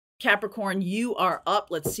Capricorn, you are up.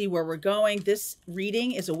 Let's see where we're going. This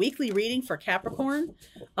reading is a weekly reading for Capricorn.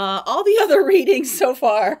 All the other readings so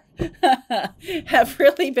far have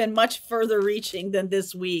really been much further reaching than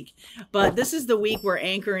this week. But this is the week we're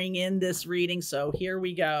anchoring in this reading. So here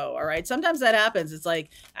we go. All right. Sometimes that happens. It's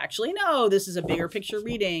like, actually, no, this is a bigger picture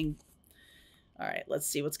reading. All right. Let's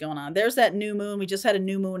see what's going on. There's that new moon. We just had a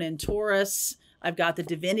new moon in Taurus. I've got the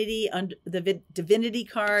divinity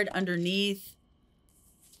card underneath.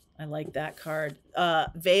 I like that card.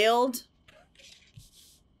 Veiled.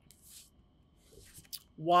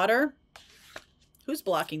 Water. Who's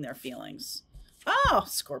blocking their feelings? Oh,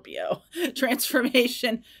 Scorpio.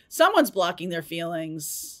 Transformation. Someone's blocking their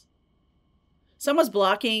feelings. Someone's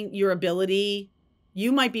blocking your ability.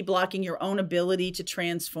 You might be blocking your own ability to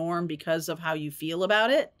transform because of how you feel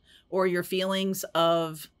about it, or your feelings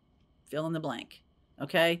of fill in the blank.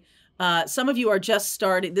 Okay. Some of you are just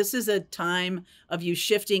starting. This is a time of you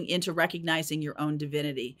shifting into recognizing your own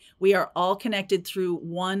divinity. We are all connected through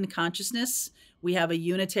one consciousness. We have a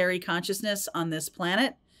unitary consciousness on this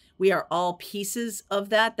planet. We are all pieces of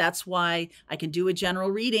that. That's why I can do a general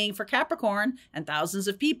reading for Capricorn and thousands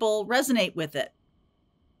of people resonate with it.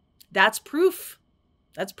 That's proof.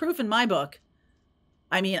 That's proof in my book.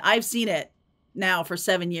 I mean, I've seen it now for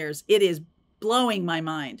 7 years. It is blowing my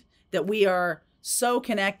mind that we are so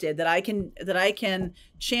connected that I can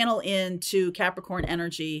channel into Capricorn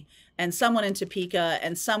energy, and someone in Topeka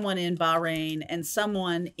and someone in Bahrain and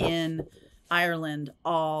someone in Ireland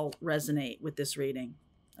all resonate with this reading.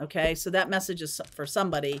 Okay. So that message is for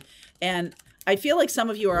somebody. And I feel like some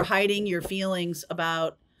of you are hiding your feelings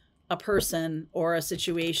about a person or a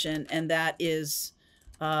situation, and that is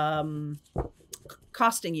costing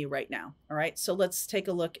you right now. All right. So let's take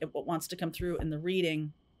a look at what wants to come through in the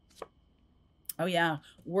reading. Oh, yeah.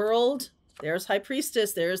 World. There's High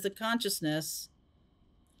Priestess. There's the consciousness.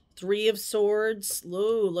 3 of Swords.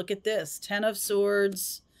 Ooh, look at this. 10 of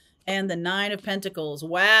Swords and the 9 of Pentacles.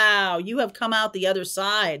 Wow. You have come out the other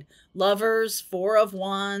side. Lovers. 4 of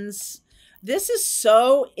Wands. This is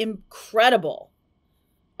so incredible.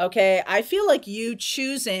 Okay. I feel like you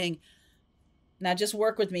choosing. Now just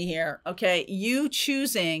work with me here. Okay. You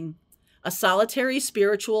choosing a solitary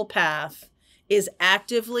spiritual path is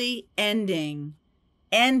actively ending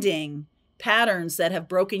patterns that have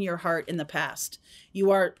broken your heart in the past. You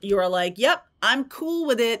are like, yep, I'm cool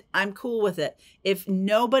with it. I'm cool with it. If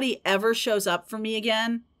nobody ever shows up for me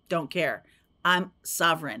again, don't care. I'm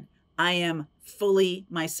sovereign. I am fully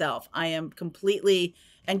myself. I am completely,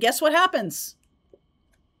 and guess what happens?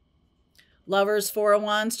 Lovers, 4 of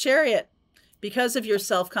Wands, Chariot. Because of your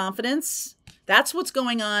self-confidence, that's what's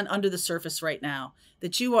going on under the surface right now.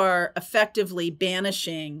 That you are effectively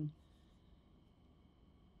banishing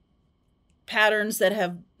patterns that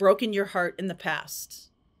have broken your heart in the past.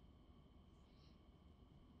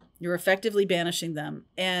 You're effectively banishing them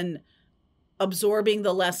and absorbing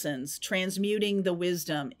the lessons, transmuting the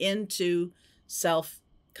wisdom into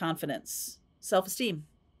self-confidence, self-esteem.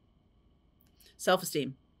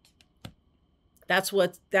 Self-esteem. That's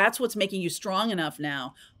what's making you strong enough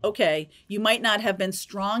now. Okay, you might not have been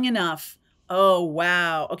strong enough. Oh,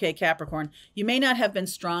 wow. Okay, Capricorn, you may not have been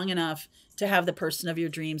strong enough to have the person of your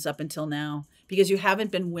dreams up until now because you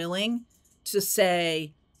haven't been willing to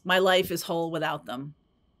say, my life is whole without them.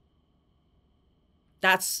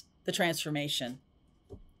 That's the transformation.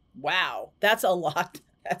 Wow. That's a lot.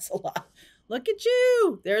 That's a lot. Look at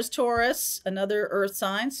you. There's Taurus, another earth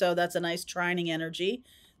sign. So that's a nice trining energy.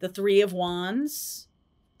 The 3 of Wands.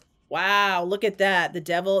 Wow. Look at that. The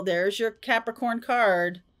Devil. There's your Capricorn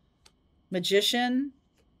card. Magician,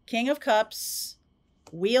 King of Cups,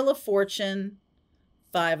 Wheel of Fortune,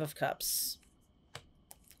 5 of Cups,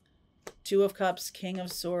 2 of Cups, King of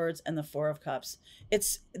Swords, and the 4 of Cups.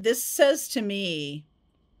 This says to me,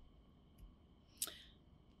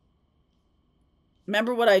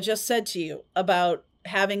 remember what I just said to you about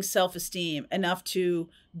having self-esteem enough to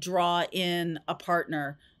draw in a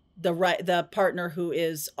partner, the partner who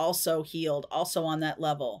is also healed, also on that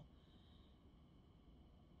level.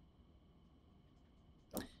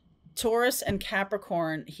 Taurus and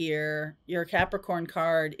Capricorn here, your Capricorn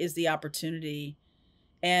card is the opportunity.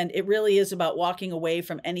 And it really is about walking away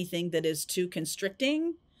from anything that is too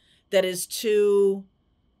constricting, that is too,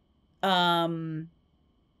 that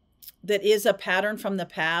is a pattern from the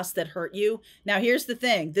past that hurt you. Now, here's the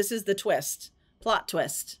thing. This is the twist, plot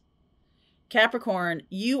twist. Capricorn,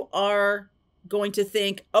 you are going to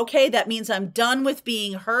think, okay, that means I'm done with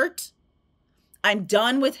being hurt. I'm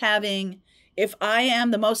done with having... If I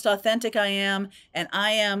am the most authentic I am, and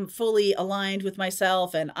I am fully aligned with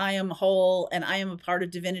myself, and I am whole, and I am a part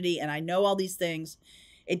of divinity, and I know all these things,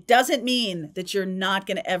 It doesn't mean that you're not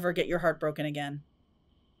going to ever get your heart broken again.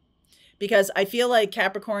 Because I feel like,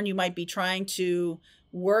 Capricorn, you might be trying to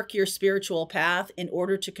work your spiritual path in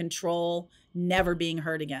order to control never being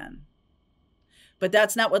hurt again. But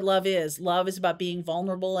that's not what love is. Love is about being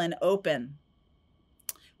vulnerable and open.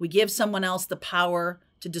 We give someone else the power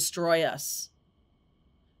to destroy us.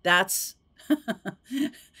 That's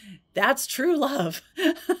that's true love.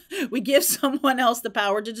 We give someone else the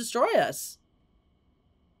power to destroy us.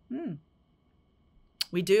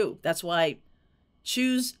 We do. That's why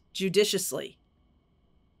choose judiciously.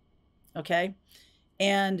 Okay?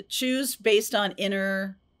 And choose based on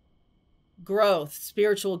inner growth,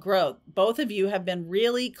 spiritual growth. Both of you have been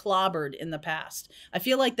really clobbered in the past. I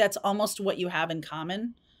feel like that's almost what you have in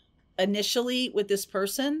common. Initially with this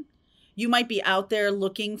person, you might be out there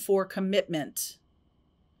looking for commitment.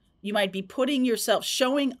 You might be putting yourself,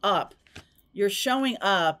 showing up. You're showing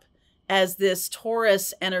up as this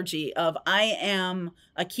Taurus energy of, I am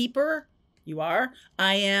a keeper. You are.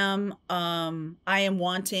 I am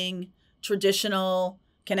wanting traditional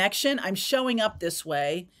connection. I'm showing up this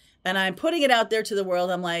way and I'm putting it out there to the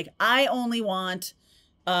world. I'm like, I only want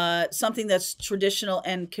something that's traditional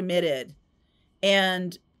and committed.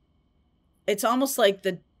 And it's almost like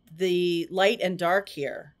the light and dark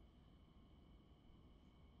here,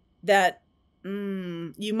 that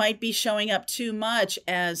you might be showing up too much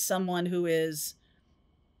as someone who is,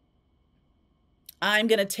 I'm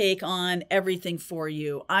going to take on everything for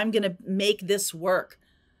you. I'm going to make this work.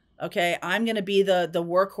 Okay. I'm going to be the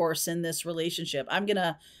workhorse in this relationship. I'm going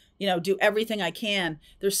to, do everything I can.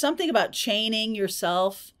 There's something about chaining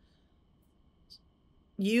yourself.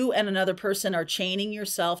 You and another person are chaining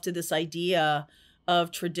yourself to this idea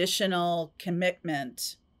of traditional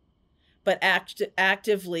commitment, but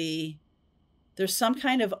actively, there's some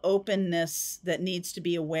kind of openness that needs to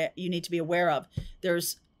be aware. You need to be aware of.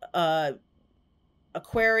 There's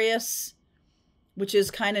Aquarius, which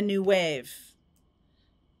is kind of new wave.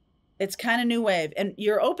 It's kind of new wave, and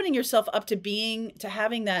you're opening yourself up to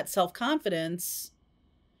having that self-confidence,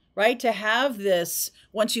 right? To have this,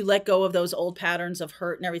 once you let go of those old patterns of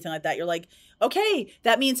hurt and everything like that, you're like, okay,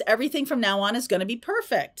 that means everything from now on is going to be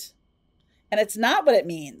perfect. And it's not what it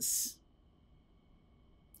means.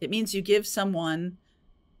 It means you give someone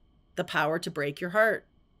the power to break your heart.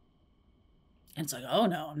 And it's like, oh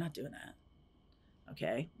no, I'm not doing that.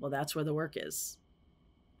 Okay, well, that's where the work is.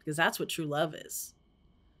 Because that's what true love is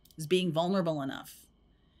being vulnerable enough.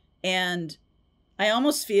 And I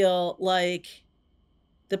almost feel like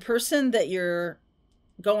the person that you're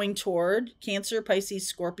going toward, Cancer, Pisces,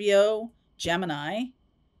 Scorpio, Gemini,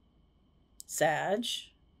 Sag,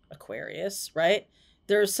 Aquarius, right?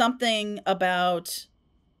 There's something about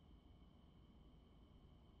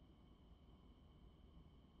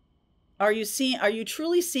are you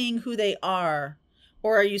truly seeing who they are,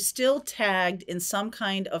 or are you still tagged in some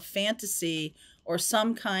kind of fantasy or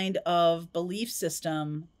some kind of belief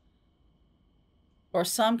system or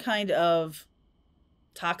some kind of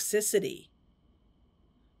toxicity?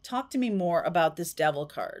 Talk to me more about this Devil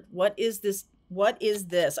card. What is this? What is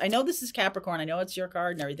this? I know this is Capricorn. I know it's your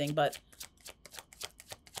card and everything, but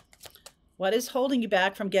what is holding you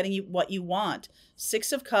back from getting you what you want?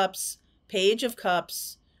 Six of Cups, Page of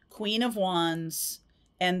Cups, Queen of Wands,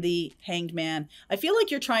 and the Hanged Man. I feel like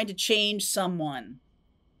you're trying to change someone.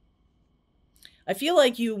 I feel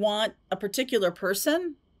like you want a particular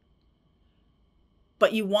person,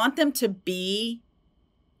 but you want them to be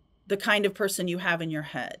the kind of person you have in your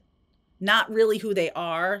head. Not really who they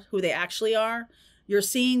are, who they actually are. You're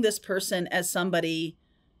seeing this person as somebody,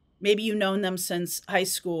 maybe you've known them since high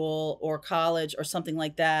school or college or something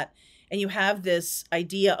like that, and you have this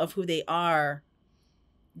idea of who they are.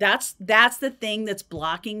 That's the thing that's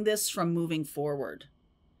blocking this from moving forward.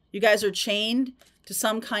 You guys are chained to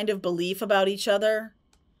some kind of belief about each other,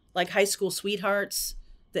 like high school sweethearts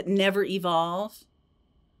that never evolve.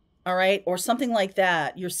 All right. Or something like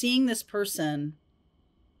that. You're seeing this person.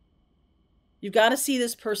 You've got to see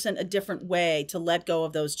this person a different way to let go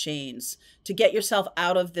of those chains, to get yourself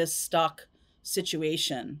out of this stuck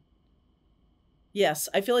situation. Yes,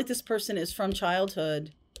 I feel like this person is from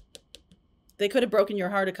childhood. They could have broken your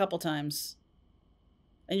heart a couple times.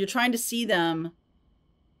 And you're trying to see them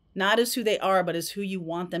not as who they are, but as who you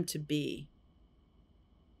want them to be.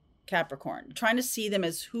 Capricorn. You're trying to see them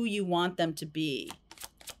as who you want them to be.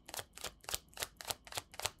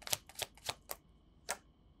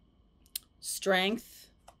 Strength.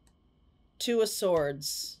 Two of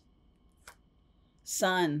Swords.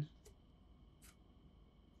 Sun.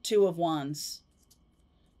 Two of Wands.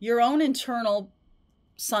 Your own internal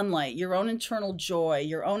sunlight, your own internal joy,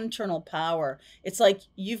 your own internal power. It's like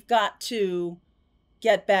you've got to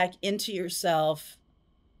get back into yourself.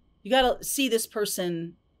 You got to see this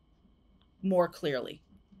person more clearly.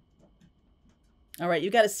 All right,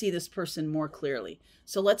 you got to see this person more clearly.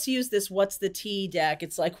 So let's use this What's the Tea deck.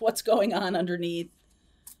 It's like, what's going on underneath?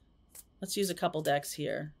 Let's use a couple decks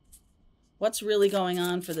here. What's really going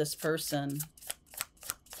on for this person?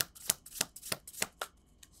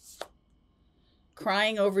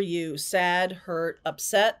 Crying over you, sad, hurt,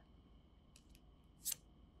 upset,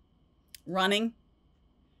 running,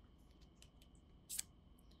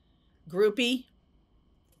 groupie,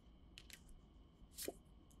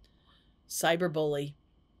 cyberbully.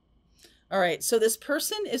 All right, so this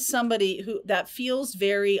person is somebody who that feels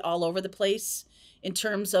very all over the place in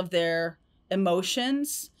terms of their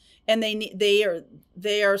emotions, and they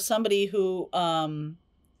are somebody who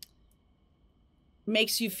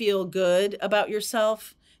makes you feel good about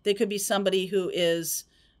yourself. They could be somebody who is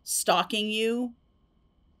stalking you.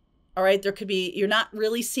 All right, there could be, you're not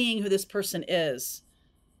really seeing who this person is.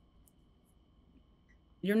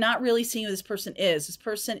 You're not really seeing who this person is. This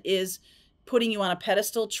person is putting you on a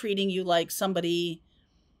pedestal, treating you like somebody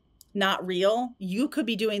not real. You could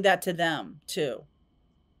be doing that to them too.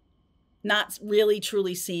 Not really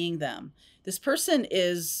truly seeing them. This person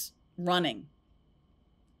is running.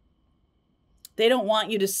 They don't want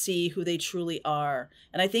you to see who they truly are.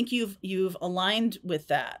 And I think you've aligned with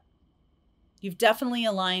that. You've definitely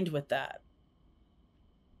aligned with that.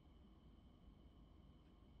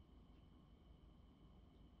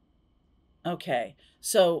 Okay.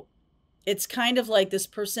 So it's kind of like this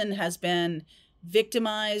person has been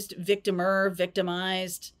victimized,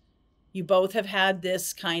 victimized. You both have had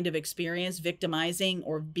this kind of experience, victimizing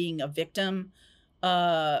or being a victim,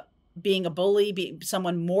 being a bully, being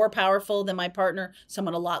someone more powerful than my partner,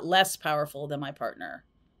 someone a lot less powerful than my partner.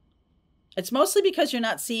 It's mostly because you're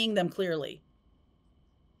not seeing them clearly.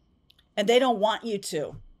 And they don't want you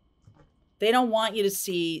to. They don't want you to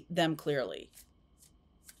see them clearly.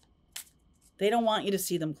 They don't want you to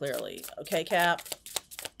see them clearly. Okay, Cap?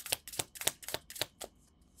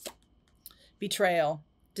 Betrayal,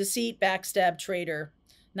 deceit, backstab, traitor,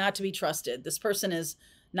 not to be trusted. This person is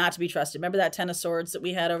not to be trusted. Remember that Ten of Swords that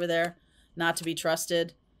we had over there? Not to be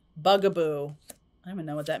trusted. Bugaboo. I don't even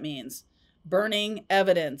know what that means. Burning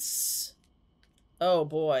evidence. Oh,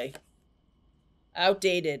 boy.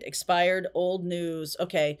 Outdated, expired, old news.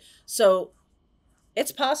 Okay, so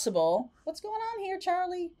it's possible. What's going on here,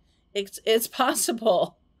 Charlie? It's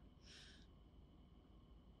possible.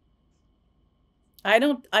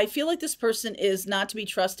 I feel like this person is not to be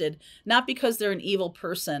trusted, not because they're an evil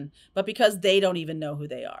person, but because they don't even know who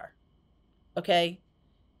they are. Okay?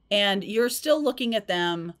 And you're still looking at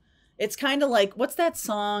them. It's kind of like, what's that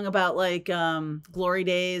song about, like, Glory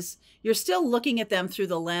Days? You're still looking at them through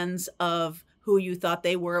the lens of who you thought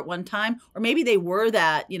they were at one time. Or maybe they were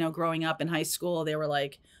that, you know, growing up in high school, they were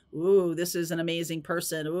like, ooh, this is an amazing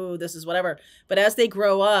person. Ooh, this is whatever. But as they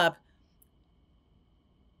grow up,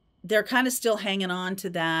 they're kind of still hanging on to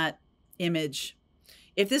that image.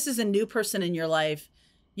 If this is a new person in your life,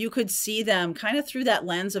 you could see them kind of through that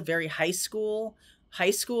lens of very high school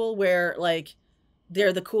where, like,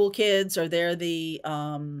 they're the cool kids, or they're the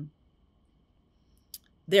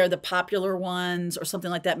popular ones or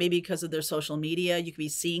something like that. Maybe because of their social media, you could be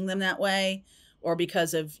seeing them that way, or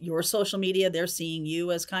because of your social media, they're seeing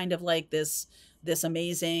you as kind of like this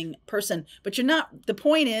amazing person. But you're not, the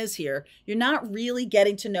point is here, you're not really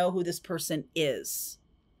getting to know who this person is.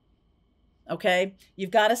 Okay? You've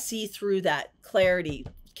got to see through that clarity.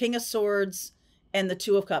 King of Swords and the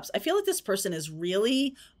Two of Cups. I feel like this person is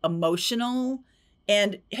really emotional.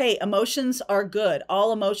 And hey, emotions are good.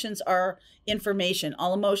 All emotions are information.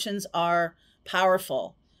 All emotions are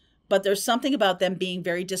powerful. But there's something about them being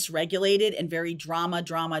very dysregulated and very drama.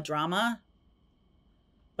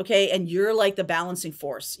 Okay, and you're like the balancing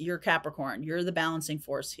force. You're Capricorn. You're the balancing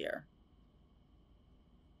force here.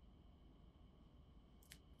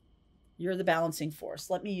 You're the balancing force.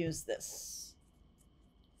 Let me use this.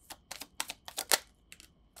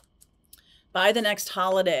 By the next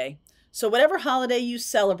holiday. So whatever holiday you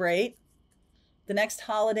celebrate, the next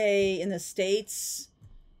holiday in the States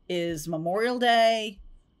is Memorial Day.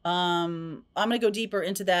 I'm going to go deeper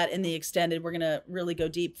into that in the extended. We're going to really go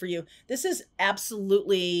deep for you. This is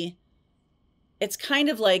absolutely, it's kind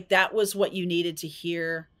of like that was what you needed to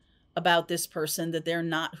hear about this person, that they're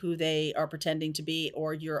not who they are pretending to be,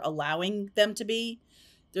 or you're allowing them to be.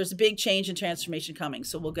 There's a big change and transformation coming.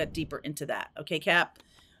 So we'll get deeper into that. Okay, Cap?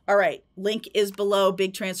 All right. Link is below.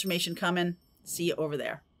 Big transformation coming. See you over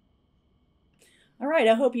there. All right,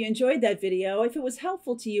 I hope you enjoyed that video. If it was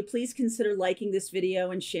helpful to you, please consider liking this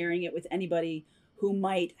video and sharing it with anybody who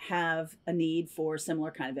might have a need for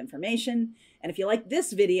similar kind of information. And if you like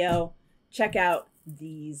this video, check out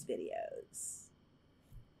these videos.